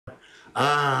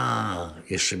A,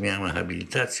 jeszcze miałem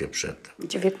habilitację przedtem.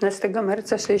 19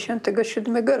 marca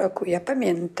 1967 roku, ja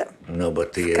pamiętam. No bo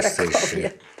ty w jesteś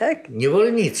Krakowie, tak?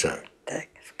 niewolnica. Tak,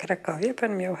 w Krakowie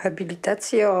pan miał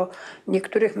habilitację o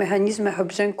niektórych mechanizmach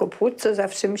obrzęku płuc, co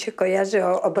zawsze mi się kojarzy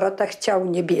o obrotach ciał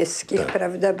niebieskich, Tak.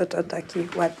 prawda? Bo to taki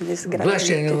ładny, zgrabny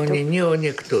Właśnie tytuł. nie o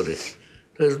niektórych.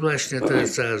 To jest właśnie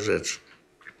cała rzecz.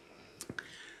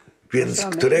 Więc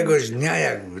któregoś dnia,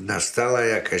 jak nastała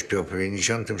jakaś, po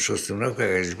 1956 roku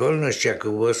jakaś wolność,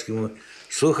 Jakubowski mówi: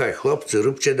 słuchaj chłopcy,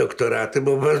 róbcie doktoraty,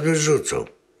 bo was wyrzucą.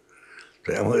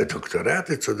 To ja mówię: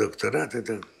 doktoraty? Co doktoraty?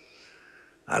 To...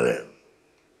 Ale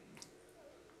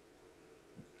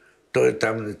to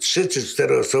tam 3 czy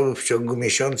 4 osoby w ciągu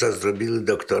miesiąca zrobili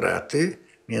doktoraty,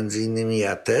 między innymi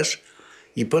ja też.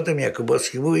 I potem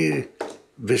Jakubowski mówi: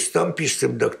 wystąpisz z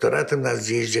tym doktoratem na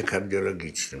zjeździe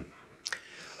kardiologicznym.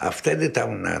 A wtedy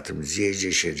tam na tym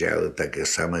zjeździe siedziały takie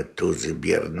same tuzy,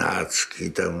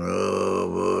 Biernacki, tam, o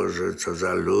Boże, co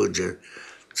za ludzie,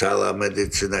 cała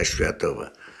medycyna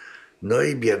światowa. No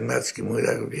i Biernacki mówi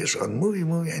tak: wiesz, on mówi,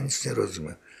 ja nic nie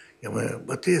rozumiem. Ja mówię: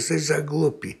 bo ty jesteś za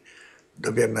głupi.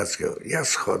 Do Biernackiego. Ja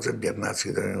schodzę,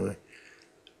 Biernacki do mnie mówi.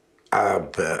 A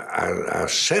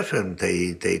szefem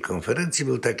tej konferencji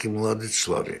był taki młody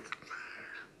człowiek.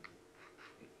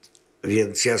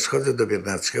 Więc ja schodzę do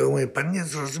Biernackiego, mówię: pan nie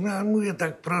zrozumiał, ale mówię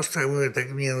tak prosto, ja mówię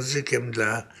takim językiem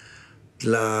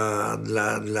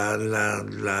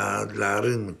dla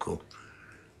rynku.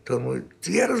 To on mówi: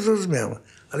 ja rozumiem,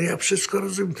 ale ja wszystko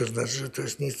rozumiem, to znaczy, że to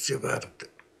jest nic nie warte.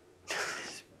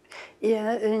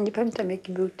 Ja nie pamiętam,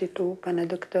 jaki był tytuł pana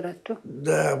doktoratu.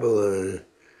 Da, był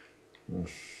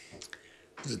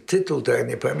tytuł, to ja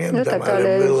nie pamiętam, No tak,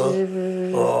 ale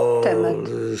było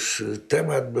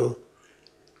temat był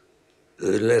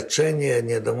leczenie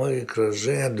niedomogi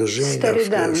krążenia dużymi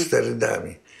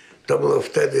sterydami. To było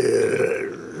wtedy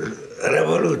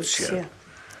rewolucja.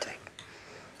 Tak.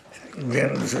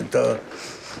 Więc to,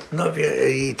 no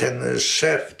i ten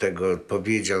szef tego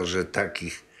powiedział, że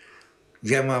takich,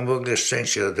 ja mam w ogóle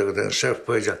szczęście do tego, ten szef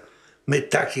powiedział: my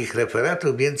takich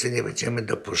referatów więcej nie będziemy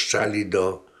dopuszczali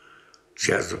do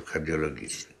zjazdów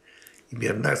kardiologicznych. I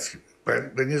Biernacki: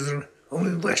 on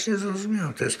mówi: właśnie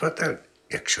zrozumiałem, to jest fatalne.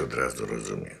 Jak się od razu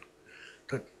rozumie,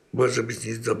 to może być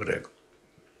nic dobrego.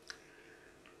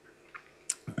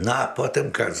 No a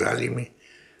potem kazali mi,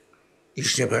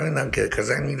 już nie pamiętam kiedy,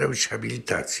 kazali mi robić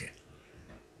habilitację.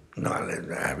 No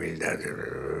ale habilitację...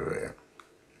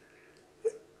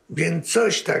 Więc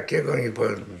coś takiego mi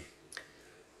powiem.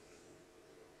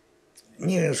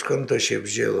 Nie wiem, skąd to się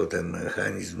wzięło, ten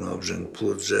mechanizm obrzęk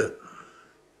płuc, że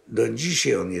do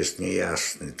dzisiaj on jest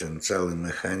niejasny, ten cały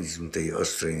mechanizm tej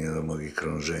ostrej niedomogi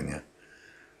krążenia.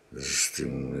 Z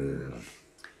tym...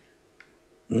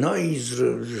 No i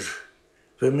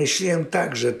wymyśliłem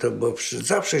tak, że to, bo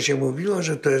zawsze się mówiło,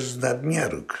 że to jest z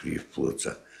nadmiaru krwi w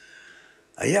płucach.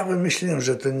 A ja wymyśliłem,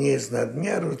 że to nie jest z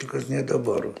nadmiaru, tylko z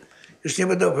niedoboru. Już nie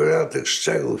będę opowiadał tych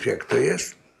szczegółów, jak to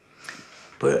jest.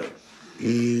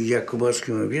 I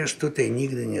Jakubowski mówi: wiesz, tutaj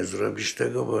nigdy nie zrobisz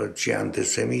tego, bo ci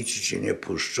antysemici cię nie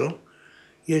puszczą.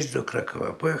 Jedź do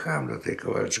Krakowa. Pojechałem do tej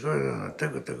Kowalczykowej,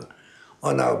 tego.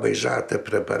 Ona obejrzała te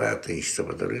preparaty i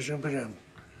histopatoryczne. Powiedziałem: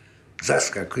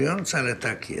 zaskakujące, ale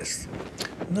tak jest.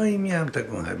 No i miałem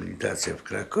taką habilitację w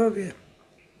Krakowie.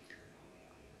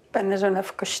 Pana żona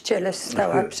w kościele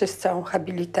stała przez całą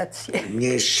habilitację.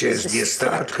 Nie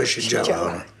stała, tylko siedziała.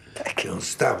 Ona. Tak. Ją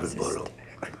stawy bolą.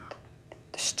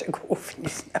 Szczegółów nie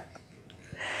znam.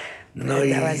 No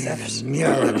i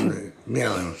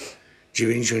miałem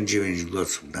 99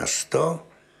 głosów na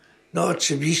 100. No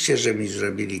oczywiście, że mi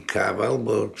zrobili kawał,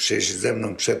 bo przecież ze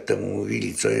mną przedtem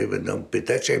umówili, co je będą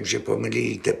pytać, a im się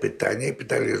pomylili te pytania i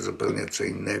pytali o zupełnie co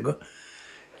innego.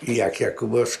 I jak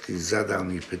Jakubowski zadał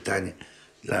mi pytanie,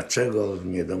 dlaczego w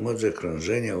niedomodze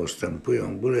krążenia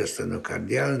ustępują bóle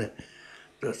stenokardialne,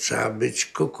 to trzeba być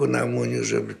kuku na muniu,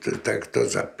 żeby tak to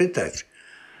zapytać.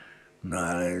 No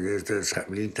ale to jest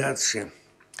habilitacja.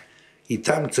 I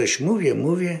tam coś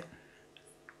mówię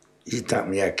i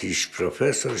tam jakiś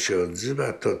profesor się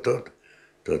odzywa,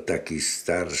 to taki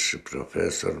starszy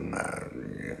profesor,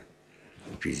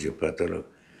 fizjopatolog,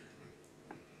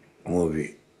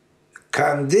 mówi: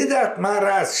 kandydat ma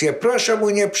rację, proszę mu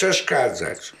nie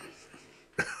przeszkadzać.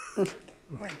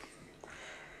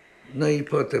 No i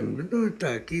potem, no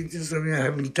tak, i zrobiłem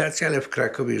habilitację, ale w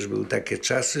Krakowie już były takie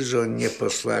czasy, że oni nie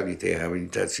posłali tej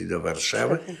habilitacji do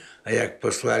Warszawy, a jak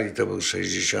posłali, to był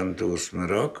 68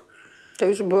 rok. To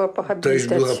już było po habilitacji.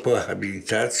 To już było po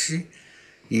habilitacji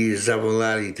i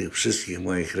zawołali tych wszystkich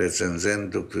moich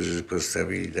recenzentów, którzy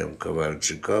postawili tę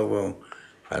Kowalczykową,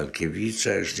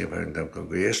 Falkiewicza, już nie pamiętam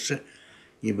kogo jeszcze.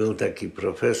 I był taki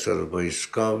profesor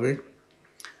wojskowy,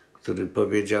 który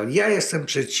powiedział, ja jestem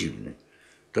przeciwny.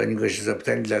 To oni go się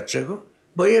zapytali, dlaczego?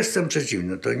 Bo jestem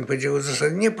przeciwny. To oni powiedzieli w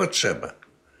zasadzie, nie potrzeba.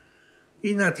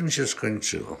 I na tym się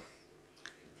skończyło.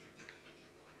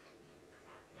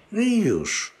 No i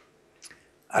już.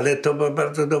 Ale to był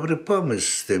bardzo dobry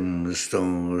pomysł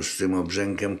z tym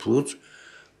obrzękiem płuc,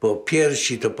 bo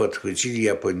pierwsi to podchwycili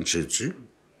Japończycy,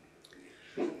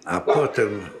 a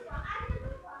potem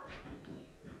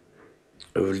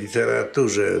w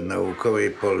literaturze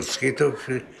naukowej polskiej to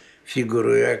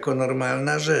figuruje jako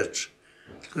normalna rzecz.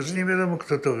 Tylko że nie wiadomo,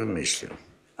 kto to wymyślił.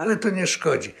 Ale to nie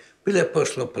szkodzi. Byle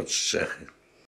poszło pod strzechy.